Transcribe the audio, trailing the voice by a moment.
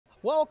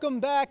Welcome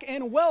back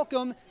and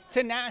welcome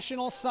to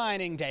National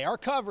Signing Day. Our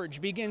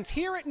coverage begins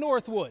here at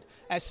Northwood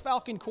as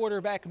Falcon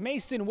quarterback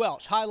Mason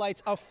Welch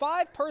highlights a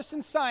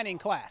 5-person signing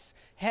class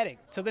heading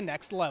to the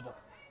next level.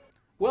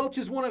 Welch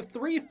is one of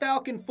 3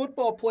 Falcon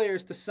football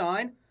players to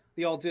sign.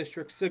 The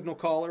all-district signal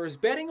caller is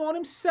betting on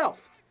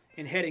himself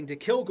in heading to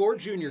Kilgore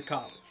Junior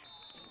College.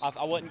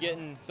 I wasn't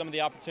getting some of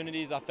the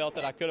opportunities I felt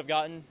that I could have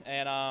gotten,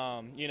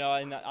 and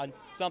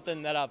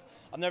something that I've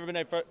never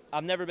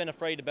been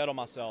afraid to bet on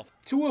myself.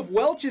 2 of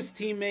Welch's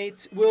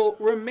teammates will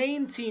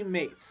remain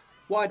teammates.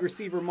 Wide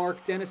receiver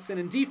Mark Dennison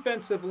and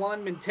defensive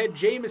lineman Ted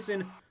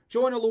Jamison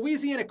join a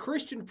Louisiana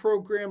Christian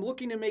program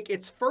looking to make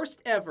its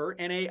first ever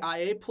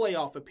NAIA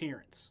playoff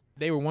appearance.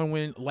 They were 1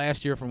 win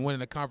last year from winning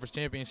the conference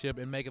championship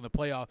and making the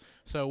playoff.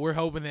 So we're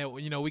hoping that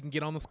we can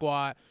get on the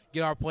squad,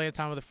 get our playing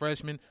time with the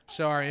freshmen,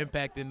 show our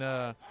impact, and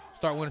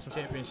start winning some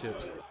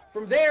championships.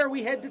 From there,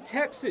 we head to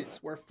Texas,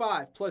 where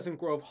 5 Pleasant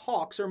Grove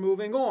Hawks are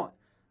moving on,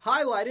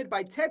 highlighted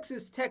by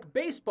Texas Tech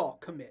baseball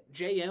commit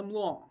J.M.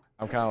 Long.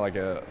 I'm kind of like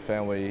a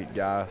family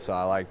guy, so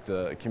I like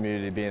the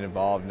community being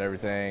involved and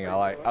everything.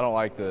 I don't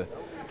like the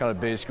kind of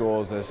big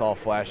schools and it's all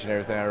flashy and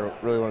everything. I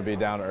really want to be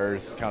down to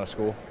earth kind of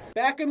school.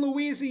 Back in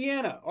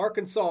Louisiana,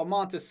 Arkansas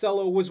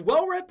Monticello was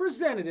well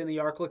represented in the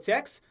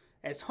ArkLaTex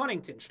as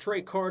Huntington's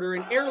Trey Carter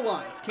and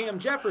Airlines Cam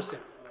Jefferson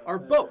are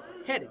both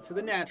headed to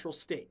the Natural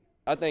State.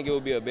 I think it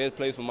would be a best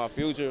place for my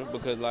future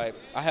because I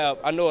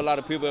know a lot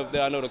of people up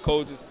there. I know the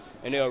coaches,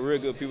 and they're real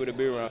good people to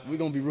be around. We're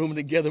gonna be rooming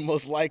together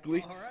most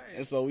likely,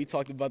 and so we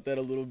talked about that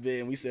a little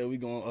bit, and we said we're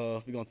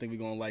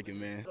gonna like it,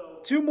 man.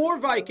 2 more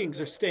Vikings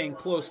are staying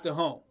close to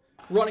home.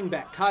 Running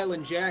back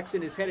Kylan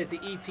Jackson is headed to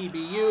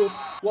ETBU,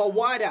 while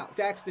wideout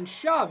Daxton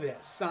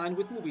Chavez signed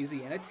with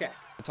Louisiana Tech.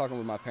 Talking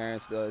with my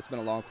parents, it's been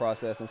a long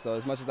process, and so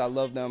as much as I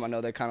love them, I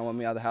know they kind of want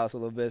me out of the house a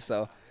little bit,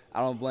 so I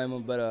don't blame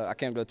them, but I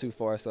can't go too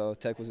far, so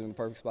Tech was in the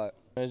perfect spot.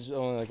 It's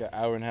only like an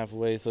hour and a half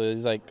away, so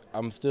it's like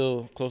I'm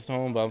still close to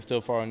home, but I'm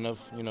still far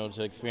enough,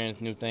 to experience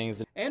new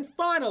things. And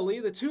finally,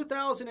 the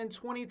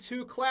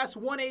 2022 Class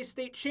 1A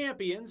state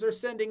champions are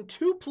sending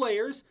 2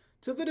 players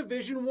to the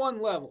Division I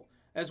level,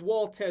 as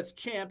Waltez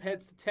Champ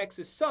heads to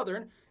Texas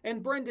Southern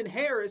and Brendan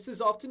Harris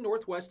is off to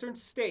Northwestern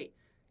State,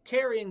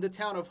 carrying the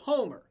town of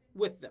Homer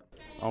with them.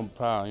 I'm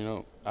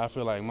proud, I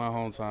feel like my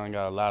hometown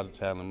got a lot of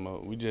talent,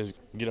 but we just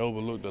get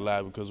overlooked a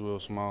lot because we're a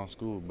small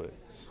school, but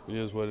it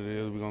is what it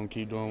is. We're going to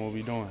keep doing what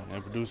we're doing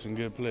and producing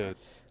good players.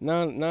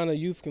 Now the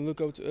youth can look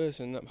up to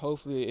us, and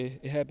hopefully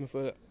it happens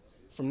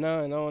from now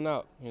and on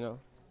out,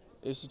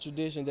 It's a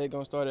tradition they're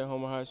going to start at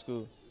Homer High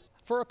School.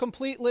 For a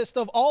complete list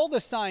of all the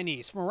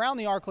signees from around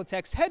the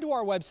ArkLaTex, head to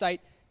our website,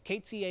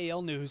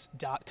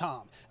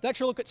 ktalnews.com. That's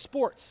your look at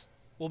sports.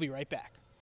 We'll be right back.